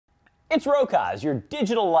It's Rokosz, your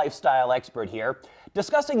digital lifestyle expert here,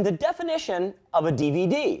 discussing the definition of a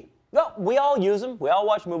DVD. Well, we all use them, we all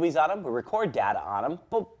watch movies on them, we record data on them,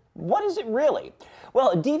 but what is it really? Well,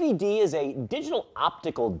 a DVD is a digital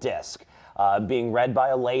optical disc being read by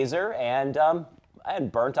a laser and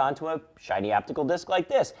burnt onto a shiny optical disc like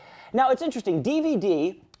this. Now, it's interesting,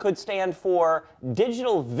 DVD could stand for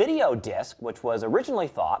digital video disc, which was originally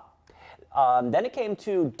thought. Then it came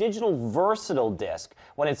to digital versatile disc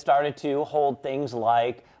when it started to hold things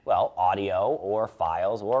like, well, audio or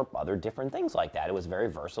files or other different things like that. It was a very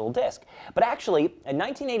versatile disc. But actually, in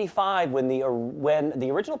 1985, when the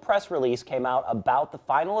original press release came out about the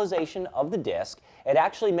finalization of the disc, it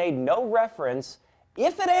actually made no reference,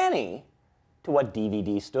 if at any, to what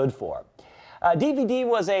DVD stood for. DVD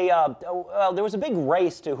was there was a big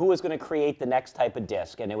race to who was going to create the next type of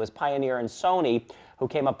disc, and it was Pioneer and Sony who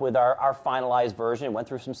came up with our finalized version and went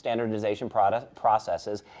through some standardization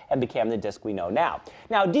processes and became the disc we know now.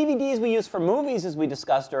 Now, DVDs we use for movies, as we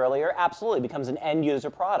discussed earlier, absolutely becomes an end-user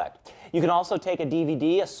product. You can also take a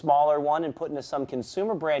DVD, a smaller one, and put into some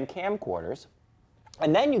consumer brand camcorders,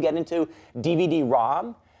 and then you get into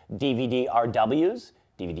DVD-ROM, DVD-RWs,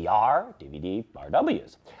 DVD-R,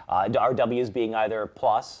 DVD-RWs. RWs being either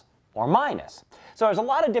plus or minus. So there's a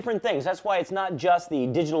lot of different things. That's why it's not just the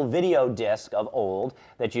digital video disc of old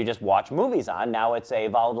that you just watch movies on. Now it's a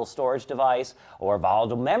volatile storage device or a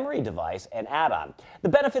volatile memory device and add-on. The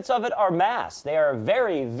benefits of it are mass. They are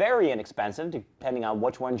very, very inexpensive depending on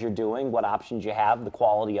which ones you're doing, what options you have, the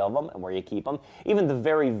quality of them, and where you keep them. Even the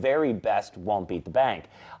very, very best won't beat the bank.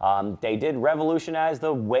 They did revolutionize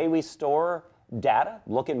the way we store data,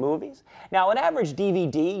 look at movies. Now, an average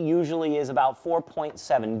DVD usually is about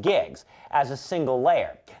 4.7 gigs as a single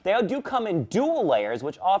layer. They do come in dual layers,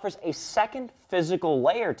 which offers a second physical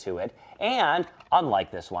layer to it, and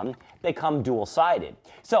unlike this one, they come dual-sided.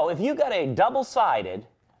 So if you got a double-sided,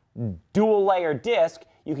 dual-layer disc,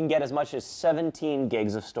 you can get as much as 17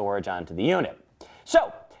 gigs of storage onto the unit.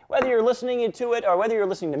 So, whether you're listening to it or whether you're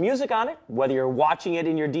listening to music on it, whether you're watching it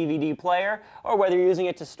in your DVD player, or whether you're using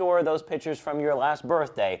it to store those pictures from your last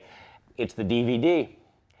birthday, it's the DVD.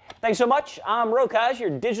 Thanks so much. I'm Rokosz, your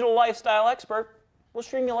digital lifestyle expert. We'll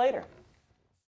stream you later.